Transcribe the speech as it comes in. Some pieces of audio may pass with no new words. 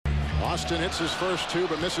Austin hits his first two,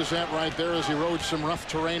 but misses that right there as he rode some rough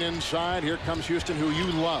terrain inside. Here comes Houston, who you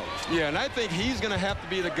love. Yeah, and I think he's going to have to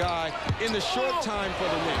be the guy in the short time for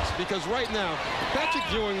the Knicks, because right now, Patrick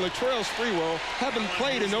Ewing, Latrell Sprewell haven't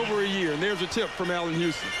played in over a year, and there's a tip from Allan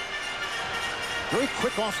Houston. Very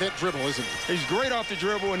quick off that dribble, isn't he? He's great off the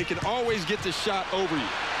dribble, and he can always get the shot over you.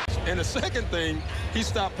 And the second thing, he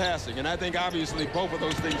stopped passing, and I think obviously both of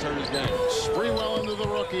those things hurt his game. Sprewell into the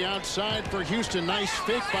rookie outside for Houston. Nice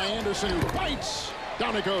fake by Anderson, who bites.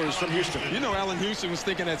 Down it goes from Houston. You know, Allan Houston was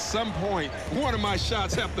thinking at some point, one of my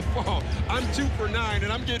shots have to fall. I'm 2 for 9,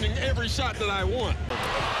 and I'm getting every shot that I want.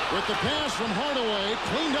 With the pass from Hardaway,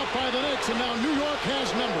 cleaned up by the Knicks, and now New York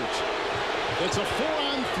has numbers. It's a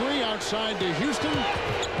 4-on-3 outside to Houston.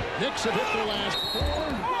 Knicks have hit their last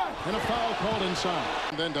 4. And a foul called inside.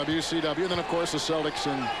 And then WCW, and then, of course, the Celtics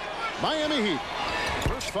and Miami Heat.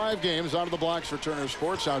 First 5 games out of the blocks for Turner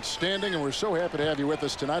Sports. Outstanding, and we're so happy to have you with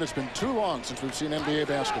us tonight. It's been too long since we've seen NBA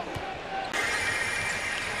basketball.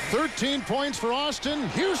 13 points for Austin.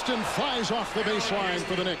 Houston flies off the baseline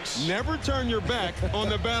for the Knicks. Never turn your back on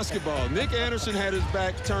the basketball. Nick Anderson had his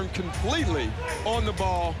back turned completely on the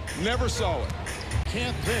ball. Never saw it.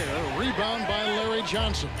 Can't there. Rebound by Larry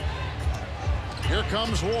Johnson. Here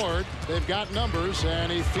comes Ward. They've got numbers,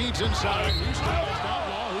 and he feeds inside. Houston has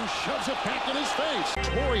Outlaw, who shoves it back in his face.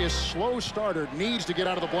 Notorious slow starter, needs to get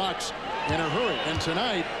out of the blocks in a hurry. And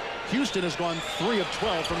tonight, Houston has gone 3 of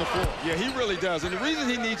 12 from the floor. Yeah, he really does. And the reason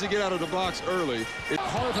he needs to get out of the blocks early is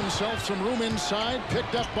carve himself some room inside,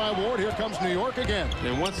 picked up by Ward. Here comes New York again.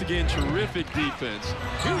 And once again, terrific defense.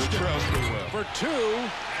 Houston for 2.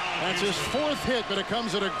 That's his 4th hit, but it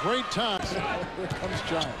comes at a great time. Here comes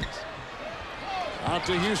Giants. Out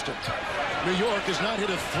to Houston. New York has not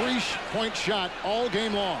hit a 3-point shot all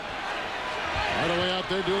game long. Hardaway out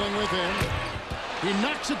there dealing with him. He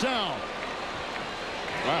knocks it down.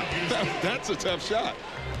 Wow, that's a tough shot.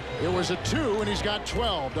 It was a 2, and he's got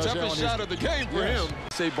 12. Toughest shot of the game for him.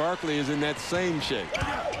 Say Barkley is in that same shape.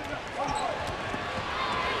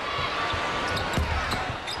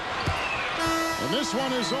 And this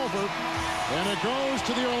one is over. And it goes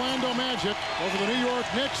to the Orlando Magic over the New York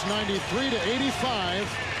Knicks, 93-85.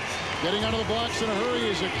 Getting out of the blocks in a hurry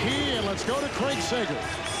is a key, and let's go to Craig Sager.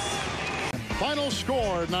 Final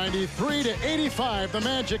score, 93-85. The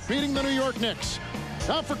Magic beating the New York Knicks.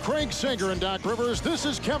 Now for Craig Sager and Doc Rivers, this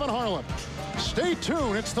is Kevin Harlan. Stay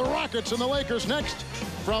tuned. It's the Rockets and the Lakers next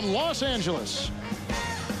from Los Angeles.